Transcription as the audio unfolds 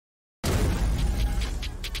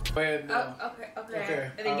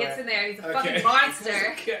Okay. And he gets in there. He's a fucking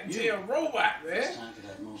monster. He's a robot, man. It's time for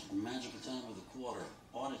that most magical time of the quarter.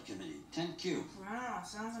 Audit committee. 10Q. Wow,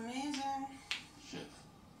 sounds amazing. Shit.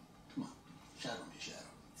 Come on. Shadow me, Shadow.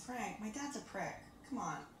 Frank, my dad's a prick. Come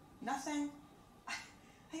on. Nothing?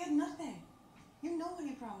 I got nothing. You know what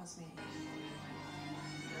he promised me.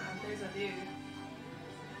 There's a dude.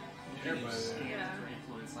 Yeah. For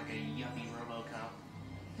influence like a yuppie RoboCop.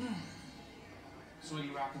 So what are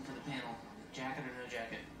you rocking for the panel? Jacket or no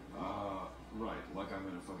jacket? Right. Like I'm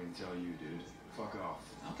gonna fucking tell you, dude. Fuck off.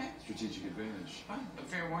 Okay. Strategic advantage. Fine, but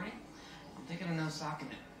fair warning. I'm thinking of no socking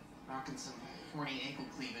it. Rocking some horny ankle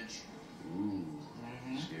cleavage. Ooh.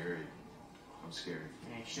 Scary. I'm scared.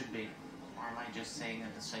 Yeah, you should be. Or am I just saying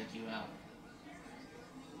that to psych you out?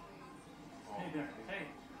 Hey there.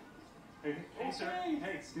 Hey, sir.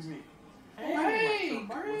 Hey, excuse me. Hey,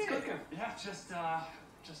 what's cooking? Yeah, just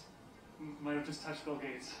might have just touched Bill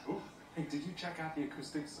Gates. Ooh. Hey, did you check out the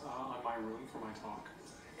acoustics on my room for my talk?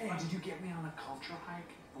 Hey, did you get me on a culture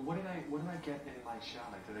hike? What did I get in my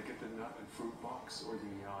chalet? Did I get the nut and fruit box or the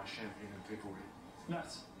champagne and paperweight?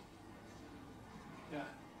 Nuts. Yeah.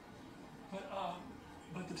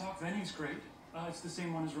 But the talk venue's great. It's the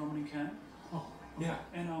same one as Roman and Ken. Oh, okay. Yeah.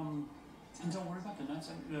 And don't worry about the nuts.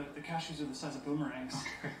 The cashews are the size of boomerangs.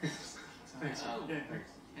 Okay. Thanks. Oh. Yeah, thanks.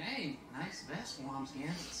 Hey, nice vest, Womsgans.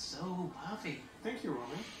 It's so puffy. Thank you,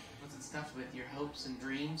 Roman. What's it stuffed with? Your hopes and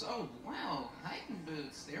dreams? Oh, wow. Hiking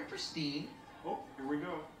boots. They're pristine. Oh, here we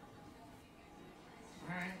go.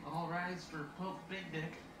 Alright, all rise for Pope Big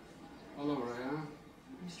Dick. Hello, Raya.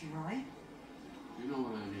 Mr. Roy? You know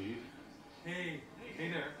what I need. Hey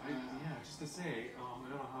there. Yeah, just to say, I don't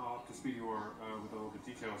know how up to speed you are with all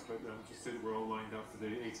the details, but just say that we're all lined up for the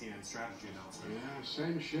ATN strategy announcement. Yeah,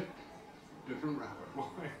 same shit, different rapper.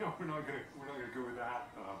 Well, we're not gonna go with that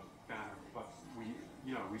banner, but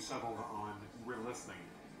we settled on we're listening.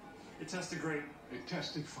 It tested great. It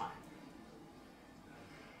tested fine.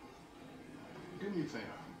 Do me a favor.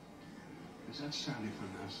 Is that Sally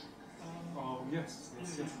from us? Oh yes.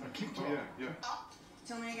 I keep talking. Yeah.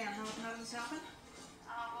 Tell me again, how did this happen?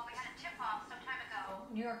 Well, we had a tip-off some time ago.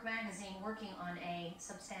 New York Magazine working on a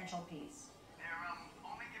substantial piece. They're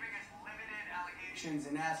only giving us limited allegations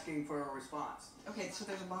and asking for a response. Okay, so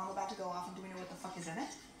there's a bomb about to go off, and do we know what the fuck is in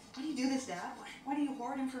it? Why do you do this, Dad? Why do you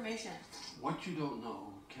hoard information? What you don't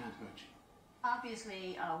know can't hurt you.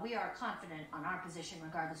 Obviously, we are confident on our position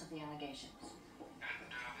regardless of the allegations.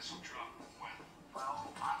 And this will drop when?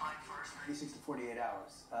 Well, online first, 36 to 48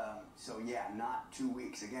 hours. So yeah, not 2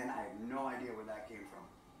 weeks. Again, I have no idea where that came from.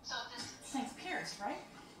 So this Thanks, Pierce, right?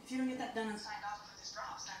 If you don't get that done and signed off before this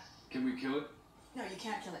drops, then... Can we kill it? No, you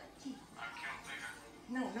can't kill it. I've killed bigger.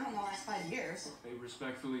 No, not in the last 5 years. Hey,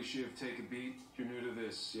 respectfully, Shiv, take a beat. You're new to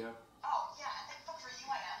this, yeah? Oh, yeah, and fuck for you,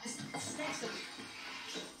 I am. This stinks of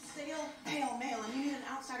stale, pale mail, and you need an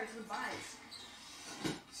outsider to advise.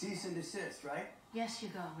 Cease and desist, right? Yes, you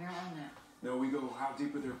go. We're on that. No, we go how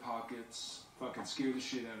deep in their pockets, fucking scare the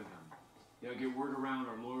shit out of them. Yeah, get word around,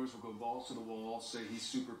 our lawyers will go balls to the wall, say he's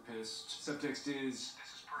super pissed. Subtext is,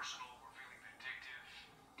 This is personal, we're feeling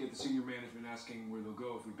vindictive. get the senior management asking where they'll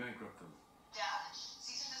go if we bankrupt them. Dad,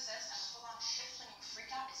 cease and desist and full-on shit-flinging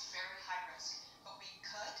freak-out is very high risk, but we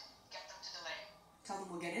could get them to delay. Tell them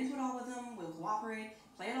we'll get into it all with them, we'll cooperate,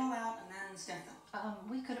 play it all out, and then stamp them.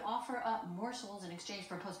 We could offer up morsels in exchange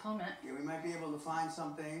for postponement. Yeah, we might be able to find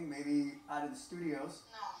something, maybe out of the studios.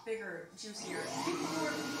 No. Bigger, juicier. People who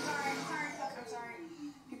are sorry.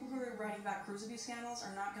 People who are writing about cruise abuse scandals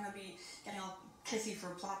are not going to be getting all kissy for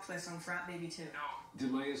plot twists on Frat Baby 2. No.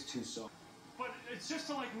 Delay is too soft. But it's just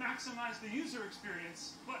to maximize the user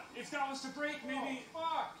experience. But if that was to break, maybe. Oh,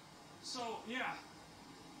 fuck. So yeah.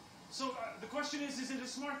 So the question is it a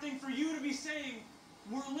smart thing for you to be saying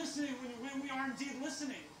we're listening when we are indeed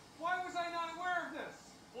listening? Why was I not aware of this?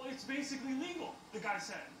 Well, it's basically legal, the guy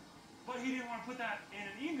said. But he didn't want to put that in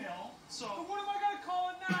an email, so... But what am I going to call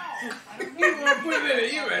it now? I don't know. You want to put it in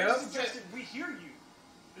an email? I suggested we hear you.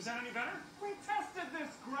 Is that any better? We tested this,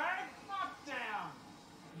 Greg. Knock down.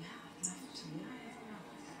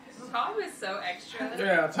 Tom is so extra.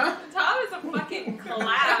 Yeah, Tom is a fucking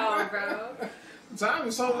clown, bro. Tom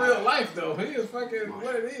is so real life, though. He is fucking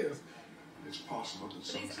what it is. It's possible that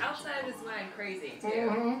But he's outside of his mind crazy,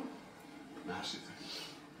 too. Nasty things.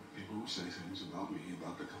 People who say things about me,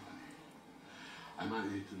 about the company. I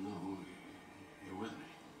might need to know you're with me.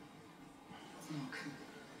 Look,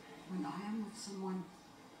 when I am with someone,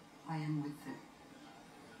 I am with them.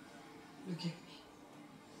 Look at me.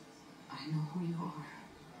 I know who you are.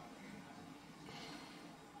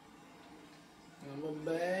 I'm a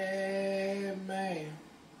bad man.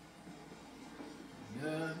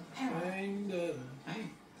 Nothing doesn't. Hey.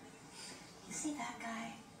 You see that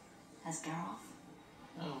guy? That's Geralt.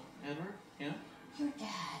 Oh, Edward? Yeah? Your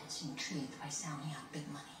dad is intrigued by sounding out big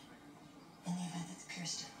money in the event that the Pure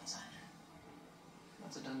was on it.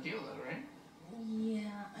 That's a done deal, though, right?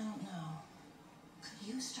 Yeah, I don't know.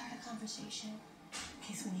 Could you start a conversation in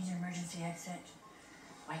case we need an emergency exit?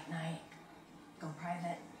 White knight, go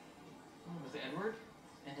private. With Edward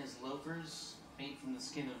and his loafers made from the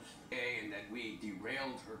skin of... And that we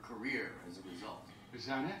derailed her career as a result. Is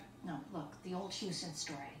that it? No, look, the old Houston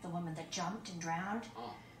story, the woman that jumped and drowned.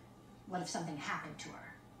 Oh. What if something happened to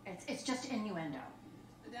her? It's just innuendo.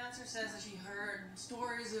 The dancer says that she heard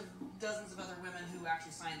stories of dozens of other women who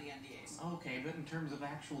actually signed the NDAs. Okay, but in terms of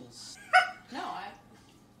actual... No,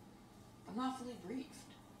 I'm not fully briefed.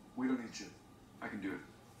 We don't need you. I can do it.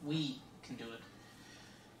 We can do it.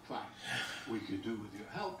 Fine. We could do with your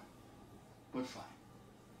help, but fine.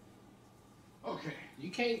 Okay.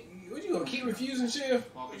 You can't. What, you gonna keep refusing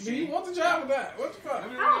shit? Walking Do you shit. want the job or not? What the fuck? I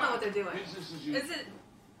don't know what they're doing. Business as usual. Is it?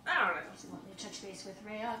 I don't know. So you want me to touch base with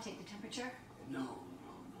Rhea, take the temperature? No.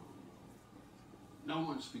 No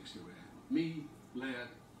one speaks to Rhea. Me, Laird,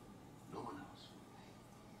 no one else.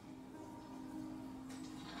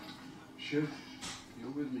 Shiv,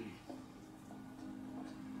 you're with me.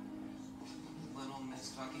 Little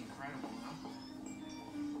Miss fucking Credible, huh?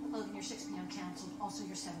 Logan, your 6 p.m. canceled. Also,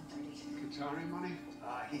 your 7:30. Qatari money?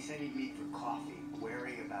 He said he'd meet for coffee,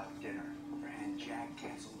 wary about dinner. And Jack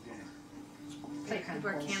canceled dinner. People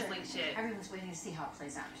are canceling shit. Everyone's waiting to see how it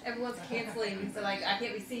plays out. Everyone's canceling, so like I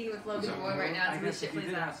can't be seen with Logan Boy right now I until this guess shit if you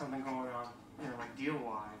plays did have out. something going on, you know, like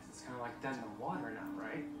deal-wise, it's kind of like dead in the water now,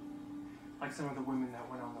 right? Like some of the women that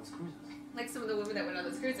went on those cruises. Like some of the women that went on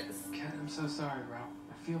those cruises. Kat, I'm so sorry, bro.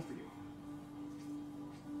 I feel for you.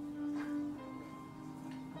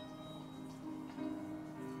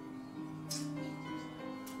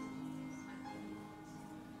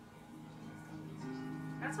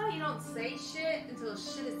 That's why you don't say shit until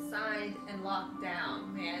shit is signed and locked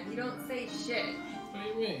down, man. You don't say shit. What do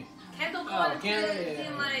you mean? Kendall Oh, called it Kendall, being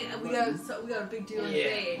yeah. like, we got a big deal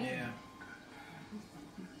today. Yeah.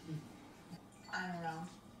 I don't know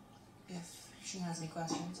if she has any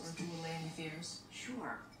questions or to allay any fears.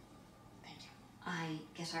 Sure. Thank you. I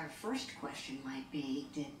guess our first question might be,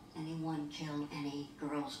 did anyone kill any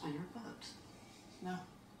girls on your boat? No.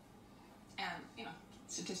 And, you know,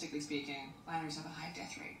 statistically speaking, liners have a high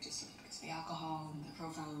death rate just because of the alcohol and the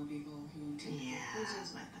profile of people who take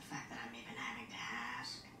cruises. But the fact that I'm even having to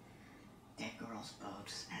ask dead girls'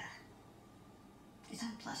 boats, it's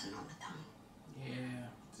unpleasant on the tongue. Yeah.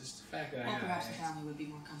 Just the fact that Well, I perhaps the asked. family would be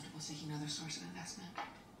more comfortable seeking another source of investment.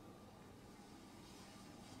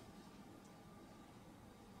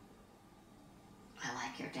 I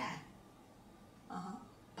like your dad. Uh-huh.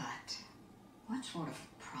 But what sort of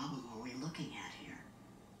problem are we looking at here?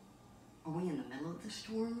 Are we in the middle of the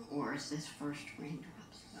storm, or is this first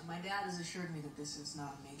raindrops? Now, my dad has assured me that this is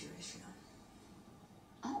not a major issue.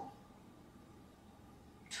 Oh.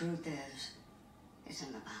 Truth is, it's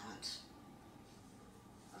in the balance.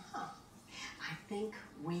 Uh-huh. I think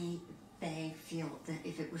they feel that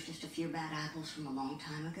if it was just a few bad apples from a long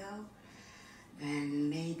time ago, then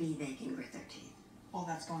maybe they can grit their teeth. Well,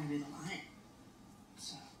 that's going to be the line.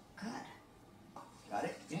 So. Good. Got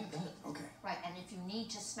it? Yeah, got it. Okay. Right, and if you need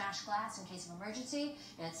to smash glass in case of emergency,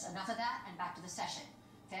 it's enough of that and back to the session.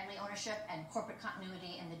 Family ownership and corporate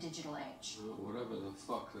continuity in the digital age. Whatever the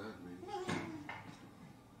fuck that means.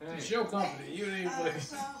 It's your company. You didn't even play.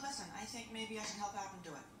 So, listen, I think maybe I should help out and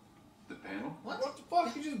do it. The panel? What the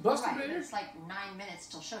fuck? You just busted Right, in here? it's like 9 minutes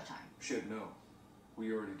till showtime. Shit, no.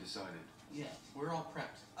 We already decided. Yeah, we're all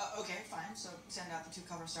prepped. Okay, fine. So send out the 2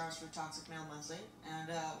 cover stars for Toxic Mail Monthly. And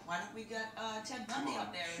why don't we get Ted Bundy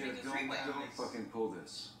up there and make Shit, a freeway? don't fucking pull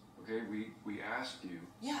this. Okay, we asked you.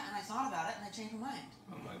 Yeah, and I thought about it and I changed my mind.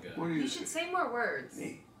 Oh my god. What do You should say more words.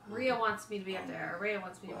 Me? Rhea wants me to be up there, or Rhea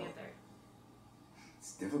wants me to be up there.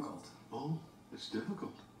 It's difficult. Oh, it's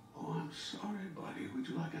difficult. Oh, I'm sorry, buddy. Would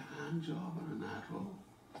you like a hand job or a natural?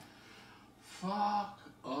 Fuck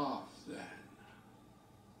off, then.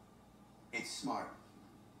 It's smart.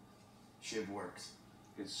 Shiv works.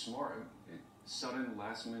 It's smart. Sudden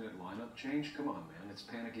last-minute lineup change? Come on, man. It's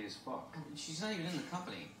panicky as fuck. She's not even in the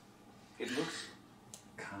company. It looks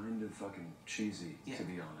kind of fucking cheesy, to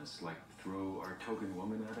be honest. Like, throw our token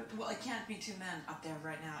woman at it. Well, it can't be 2 men up there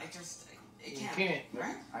right now. It You can't. can't.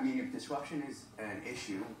 Right? I mean, if disruption is an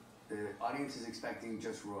issue, the audience is expecting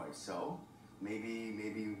just Roy. So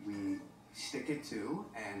maybe we stick it to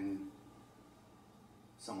and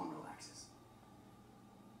someone relaxes.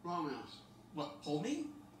 Romance. What, hold me?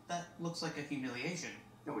 That looks like a humiliation.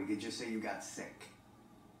 No, we could just say you got sick.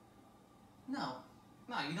 No,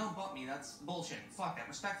 you don't bump me. That's bullshit. Fuck that.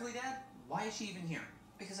 Respectfully, Dad, why is she even here?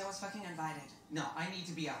 Because I was fucking invited. No, I need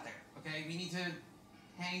to be out there, okay? We need to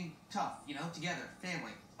hang tough, you know, together,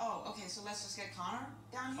 family. Oh, okay, so let's just get Connor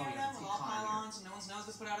down here Oh, yeah, then let's with get all Connor pylons and no one's nose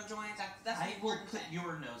gets put out of joint. That's the I will important put thing.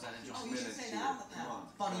 your nose out of joint. Oh, you should say that on the panel.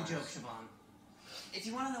 Funny joke, Siobhan. If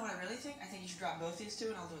you want to know what I really think, I think you should drop both these two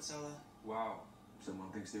and I'll do it solo. Wow, someone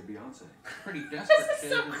thinks they're Beyonce. Pretty desperate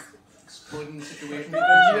shit. Exploiting the situation.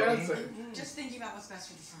 Just thinking about what's best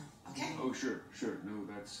for the firm, okay? Oh, sure. No,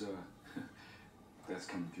 that's that's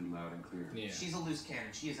coming through loud and clear. Yeah. She's a loose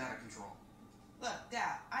cannon. She is out of control. Look,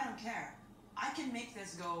 Dad, I don't care. I can make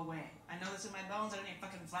this go away. I know this in my bones. I don't need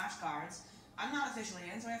fucking flashcards. I'm not officially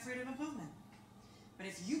in, so I have freedom of movement. But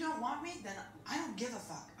if you don't want me, then I don't give a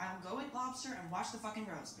fuck. I'll go eat lobster and watch the fucking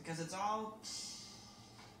roast because it's all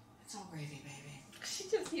gravy, baby. She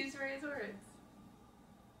just used Ray's words.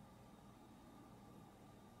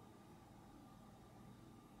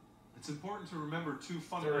 It's important to remember two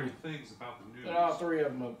fundamental things about the news. Put all three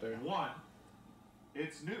of them up there. One,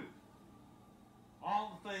 it's new.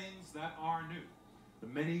 All the things that are new. The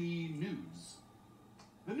many news.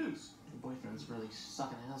 The news. Your boyfriend's really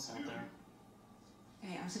sucking ass out there.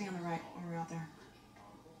 Hey, I'm sitting on the right when we're out there.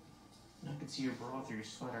 I can see your bra through your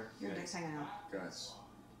sweater. Your dick's hanging out. Guys.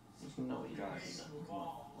 There's no way you Guys. Come on.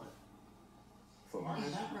 What?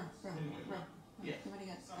 Focus. Bro. Yeah. You want to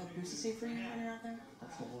get a booster seat for you when you're out there?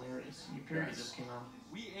 That's hilarious. Your period just came out.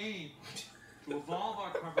 We aim to evolve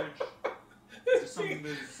our coverage to something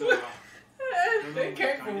that's They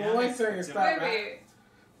can't for one second stop that.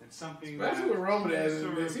 and something Especially with Roman as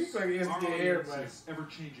in this. He's fucking instigate everybody.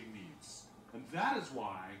 Ever-changing needs. And that is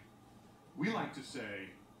why we like to say,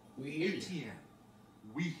 we hear you. ATN,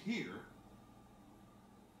 we hear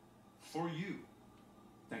for you.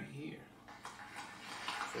 Thank you. Here.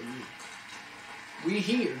 For you. We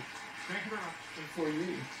here Thank you very much. for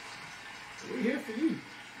you. We're here for you.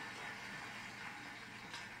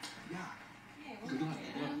 Yeah. Hey, Good luck.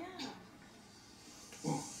 Good luck. Yeah.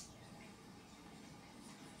 Whoa.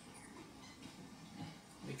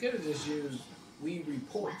 We could have just used we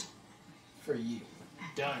report for you.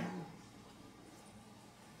 Done.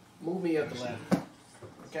 Move me up the ladder.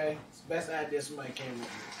 Okay? It's the best idea somebody came with me.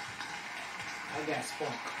 I got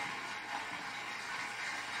spunk.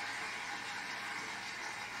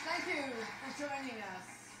 Thank you for joining us.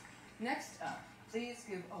 Next up, please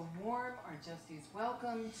give a warm Argestes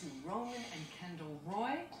welcome to Roman and Kendall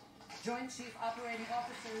Roy, Joint Chief Operating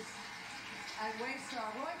Officers at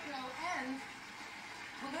Waystar Royco, and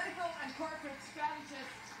political and corporate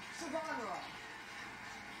strategist Siobhan Roy.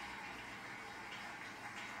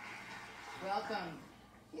 Welcome.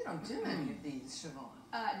 You don't do many of these,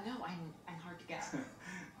 Siobhan. No, I'm hard to get.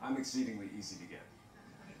 I'm exceedingly easy to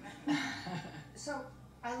get. So,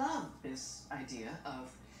 I love this idea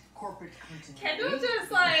of corporate continuity. Kendall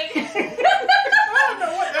just like I don't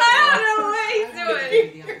know what he's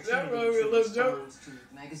doing. That really a little joke. To the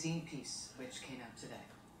magazine piece which came out today.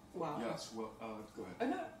 Wow. Yes, well, go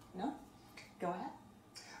ahead. No. Go ahead.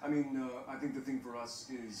 I mean, I think the thing for us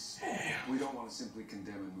is we don't want to simply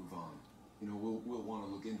condemn and move on. You know, we'll want to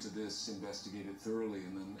look into this, investigate it thoroughly,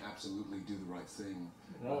 and then absolutely do the right thing.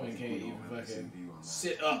 Roman I think can't we all even have the same fucking view on that.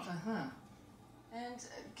 sit up. And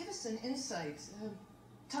give us an insight.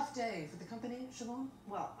 Tough day for the company, Siobhan?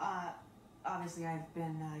 Well, obviously I've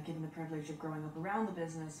been given the privilege of growing up around the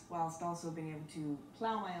business whilst also being able to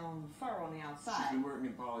plow my own furrow on the She's outside. been working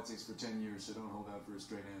in politics for 10 years, so don't hold out for a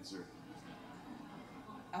straight answer.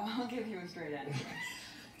 Oh, I'll give you a straight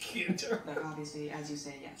answer. But obviously, as you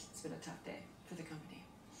say, yes, it's been a tough day for the company.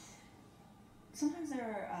 Sometimes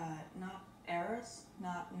there are not errors,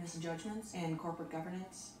 not misjudgments in corporate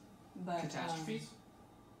governance, but Catastrophes?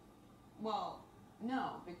 Well,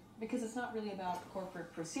 no, because it's not really about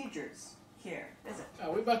corporate procedures here, is it?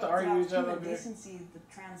 Oh, we about to argue It's with each other about a human bit. decency that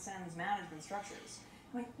transcends management structures.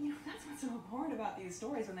 Like, that's what's so important about these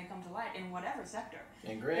stories when they come to light in whatever sector.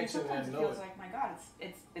 And Greg should sometimes it know feels it. like, my God,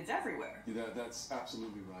 it's everywhere. Yeah, that's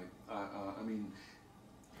absolutely right. I mean,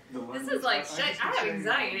 the This language, is like I shit. just I would have say,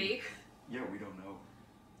 anxiety. Yeah, we don't know.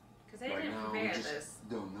 Because they Right didn't now, prepare we just this.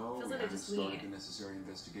 don't know. Feels We like they're haven't just started winging the necessary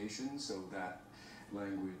investigation, so that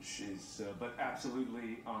language is, but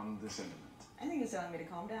absolutely on the sentiment. I think it's telling me to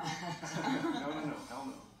calm down. No, hell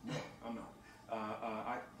no. No, I'm not.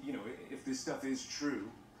 If this stuff is true,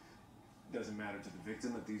 doesn't matter to the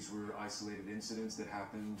victim that these were isolated incidents that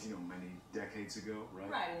happened, many decades ago, right?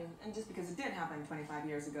 Right, and just because it did happen 25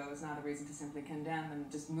 years ago is not a reason to simply condemn and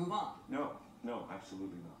just move on. No,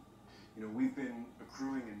 absolutely not. We've been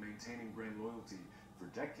accruing and maintaining brand loyalty for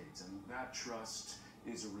decades, and that trust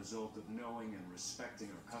is a result of knowing and respecting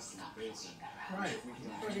our customer base. And Right. if we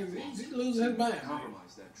can He's losing his mind.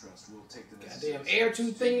 compromise that trust, we'll take the necessary Goddamn air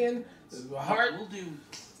too thin. The heart. We'll do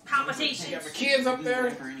Palpitations. Got my kids up there.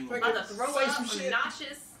 About to throw Say up. some I'm shit.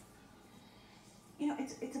 nauseous. You know,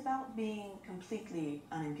 it's about being completely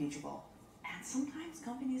unimpeachable. And sometimes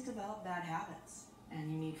companies develop bad habits.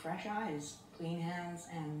 And you need fresh eyes, clean hands,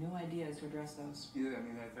 and new ideas to address those. Yeah, I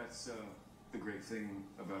mean, that's the great thing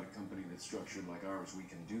about a company that's structured like ours. We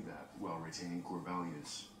can do that while retaining core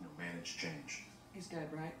values, manage change. He's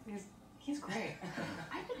good, right? He's great.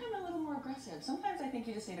 I think I'm a little more aggressive. Sometimes I think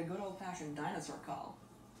you just need a good old-fashioned dinosaur call.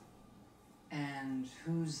 And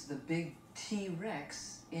who's the big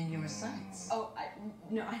T-Rex in your sights? Oh, I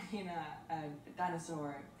mean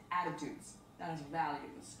dinosaur attitudes, dinosaur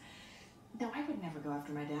values. No, I would never go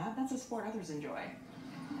after my dad. That's a sport others enjoy.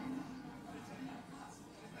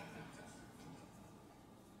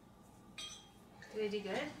 Did they do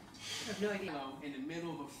good? I have no idea. In the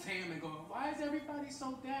middle of a famine going, why is everybody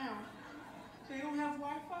so down? They don't have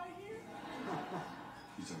Wi-Fi here?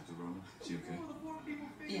 You talked to Roman? Is he okay?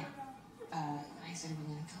 Yeah. I said we were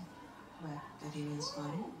gonna come, but that he was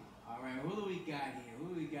fine. All right, who do we got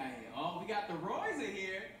here? Oh, we got the Roys in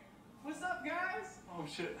here. What's up, guys? Oh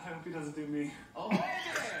shit, I hope he doesn't do me. Oh,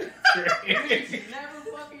 hey there. Never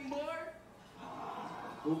fucking bored?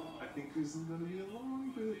 Oh, I think this is gonna be a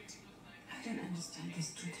long bit. I don't understand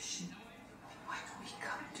this tradition. Why do we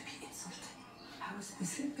come to be insulted? How is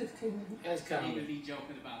this entertainment? That's Can't kind even of. be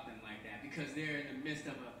joking about them like that because they're in the midst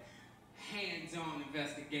of a hands-on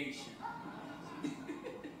investigation.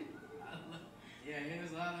 Yeah,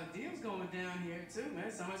 there's a lot of deals going down here too,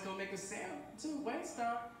 man. Someone's gonna make a sale too.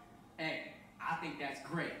 Waystar. Hey, I think that's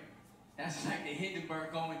great. That's like the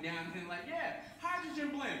Hindenburg going down and like, yeah,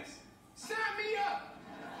 hydrogen blimps. Sign me up.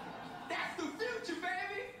 That's the future,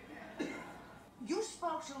 baby. You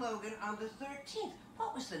spoke to Logan on the 13th.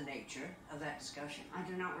 What was the nature of that discussion? I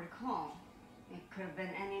do not recall. It could have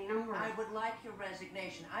been any number. I would like your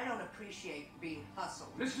resignation. I don't appreciate being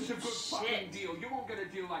hustled. This is a good fucking deal. You won't get a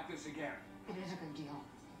deal like this again. It is a good deal.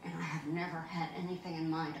 And I have never had anything in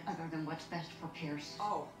mind other than what's best for Pierce.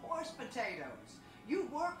 Oh, horse potatoes. You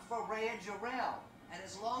worked for Ray and Jarrell. And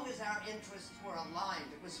as long as our interests were aligned,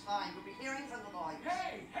 it was fine. We'll be hearing from the lawyers.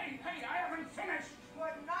 Hey, I haven't finished.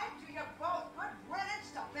 Good night to you both. Good riddance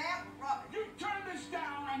to bad rubbish. You turn this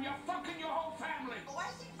down and you're fucking your whole family. Oh, I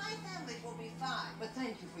think my family will be fine. But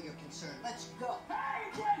thank you for your concern. Let's go. Hey,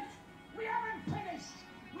 wait! We haven't finished.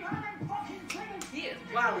 We haven't fucking finished. He is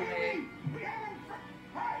wild, man. We haven't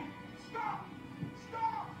Hey, stop!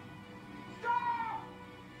 Stop! Stop!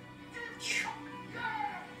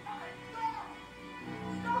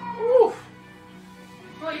 Woo!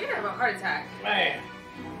 Well, you're gonna have a heart attack. Man.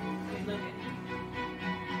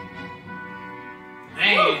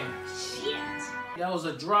 Shit. That was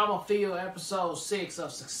a drama-filled episode 6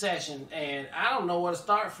 of Succession, and I don't know where to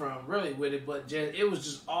start from, really, with it, but it was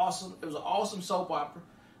just awesome. It was an awesome soap opera.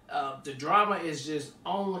 The drama is just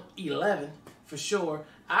on 11, for sure.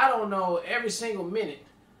 I don't know, every single minute,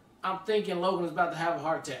 I'm thinking Logan is about to have a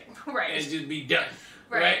heart attack. Right. And just be done.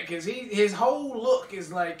 Right. Because his whole look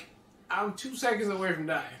is like, I'm 2 seconds away from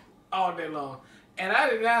dying all day long. And I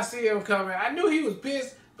did not see him coming. I knew he was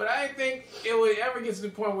pissed, but I didn't think it would ever get to the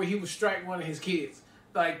point where he would strike one of his kids.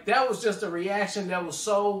 Like, that was just a reaction that was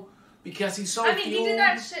so, because he's so I mean, he fueled. did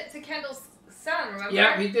that shit to Kendall's son, remember?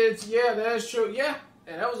 Yeah, he did. Yeah, that's true. Yeah.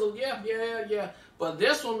 And that was yeah. But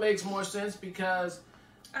this one makes more sense because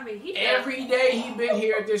I mean, every day he been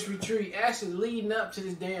here at this retreat, actually leading up to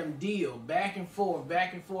this damn deal, back and forth,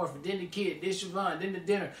 and then the kid, then Siobhan, then the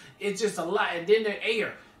dinner. It's just a lot, and then the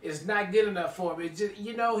air is not good enough for him. It's just,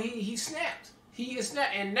 he snapped. He is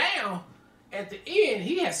snapped, and now at the end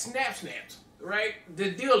he has snapped. Right,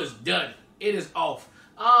 the deal is done. It is off.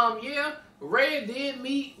 Yeah, Ray did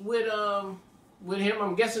meet with him.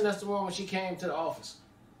 I'm guessing that's the one when she came to the office.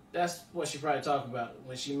 That's what she probably talked about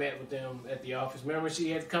when she met with them at the office. Remember she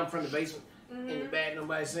had to come from the basement in the back,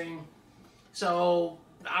 nobody seen. So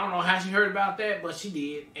I don't know how she heard about that, but she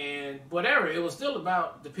did. And whatever, it was still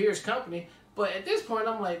about the Pierce company. But at this point,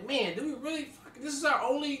 I'm like, man, do we really? This is our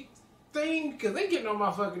only thing? Because they getting on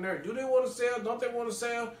my fucking nerve. Do they want to sell? Don't they want to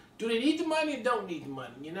sell? Do they need the money or don't need the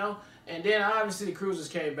money? And then obviously the cruisers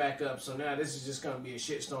came back up. So now this is just going to be a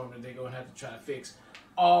shitstorm that they're going to have to try to fix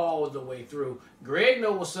all the way through. Greg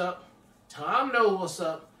know what's up. Tom know what's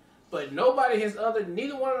up. But nobody has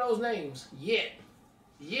neither one of those names yet.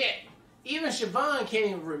 Even Siobhan can't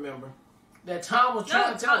even remember that Tom was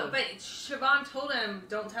trying to tell him. But Siobhan told him,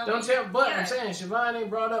 don't tell me. Don't tell. But I'm saying Siobhan ain't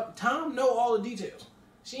brought up. Tom know all the details.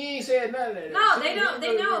 She ain't said none of that. No, She they know. ain't They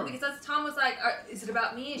really know worried. because that's Tom was like, "Is it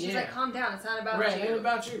about me?" And she's like, "Calm down. It's not about right, you. It ain't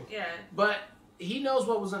about you." Yeah. But he knows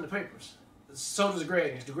what was in the papers. So does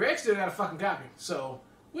Greg. Greg still got a fucking copy. So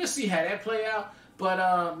we'll see how that play out.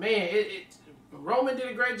 But man, Roman did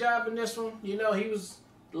a great job in this one. You know, he was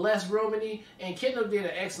less Roman-y, and Kendall did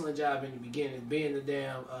an excellent job in the beginning, being the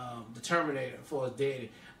damn the Terminator for his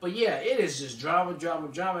daddy. But yeah, it is just drama,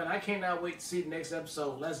 and I cannot wait to see the next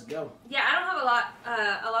episode. Let's go. Yeah, I don't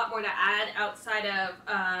have a lot more to add outside of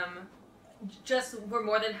just we're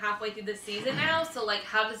more than halfway through the season now. So like,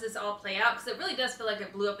 how does this all play out? Because it really does feel like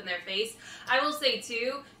it blew up in their face. I will say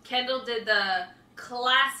too, Kendall did the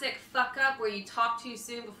classic fuck up where you talk too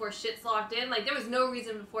soon before shit's locked in. Like, there was no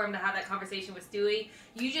reason for him to have that conversation with Stewie.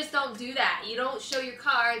 You just don't do that. You don't show your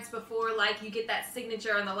cards before, like, you get that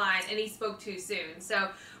signature on the line, and he spoke too soon. So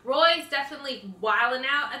Roy's definitely wilding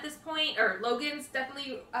out at this point, or Logan's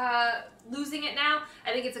definitely losing it now.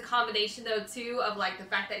 I think it's a combination, though, too, of, like, the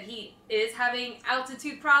fact that he is having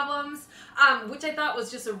altitude problems, which I thought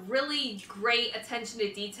was just a really great attention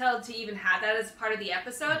to detail to even have that as part of the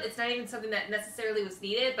episode. It's not even something that necessarily was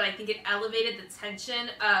needed, but I think it elevated the tension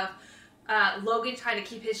of Logan trying to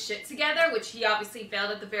keep his shit together, which he obviously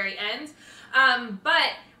failed at the very end.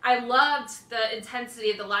 But I loved the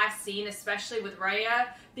intensity of the last scene, especially with Raya,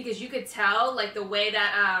 because you could tell, like, the way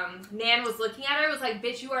that Nan was looking at her was like,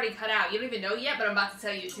 bitch, you already cut out. You don't even know yet, but I'm about to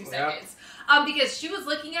tell you in 2 seconds. Because she was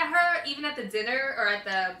looking at her, even at the dinner or at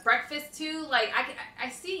the breakfast, too. Like, I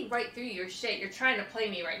see right through your shit. You're trying to play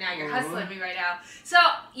me right now. You're hustling me right now. So,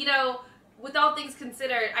 you know, with all things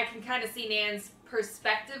considered, I can kind of see Nan's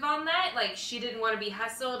perspective on that. Like, she didn't want to be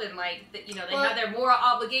hustled, and like, they had their moral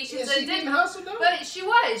obligations. Yeah, she didn't hustle though. But she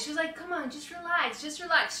was like, come on, just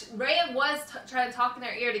relax. Rhea was trying to talk in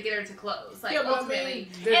her ear to get her to close. Like, ultimately,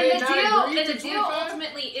 the deal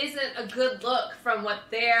ultimately isn't a good look from what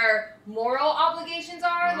their moral obligations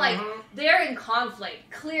are. Like, they're in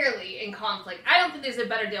conflict, clearly in conflict. I don't think there's a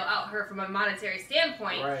better deal out her from a monetary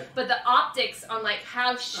standpoint. Right. But the optics on like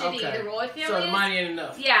how shitty the Roy family is. So the money ain't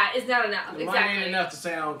enough. Yeah, it's not enough. The money ain't enough to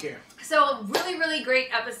say I don't care. So really, really great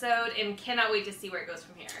episode, and cannot wait to see where it goes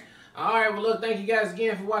from here. Alright, well look, thank you guys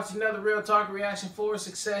again for watching another Real Talk Reaction for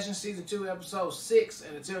Succession Season 2, Episode 6,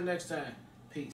 and until next time.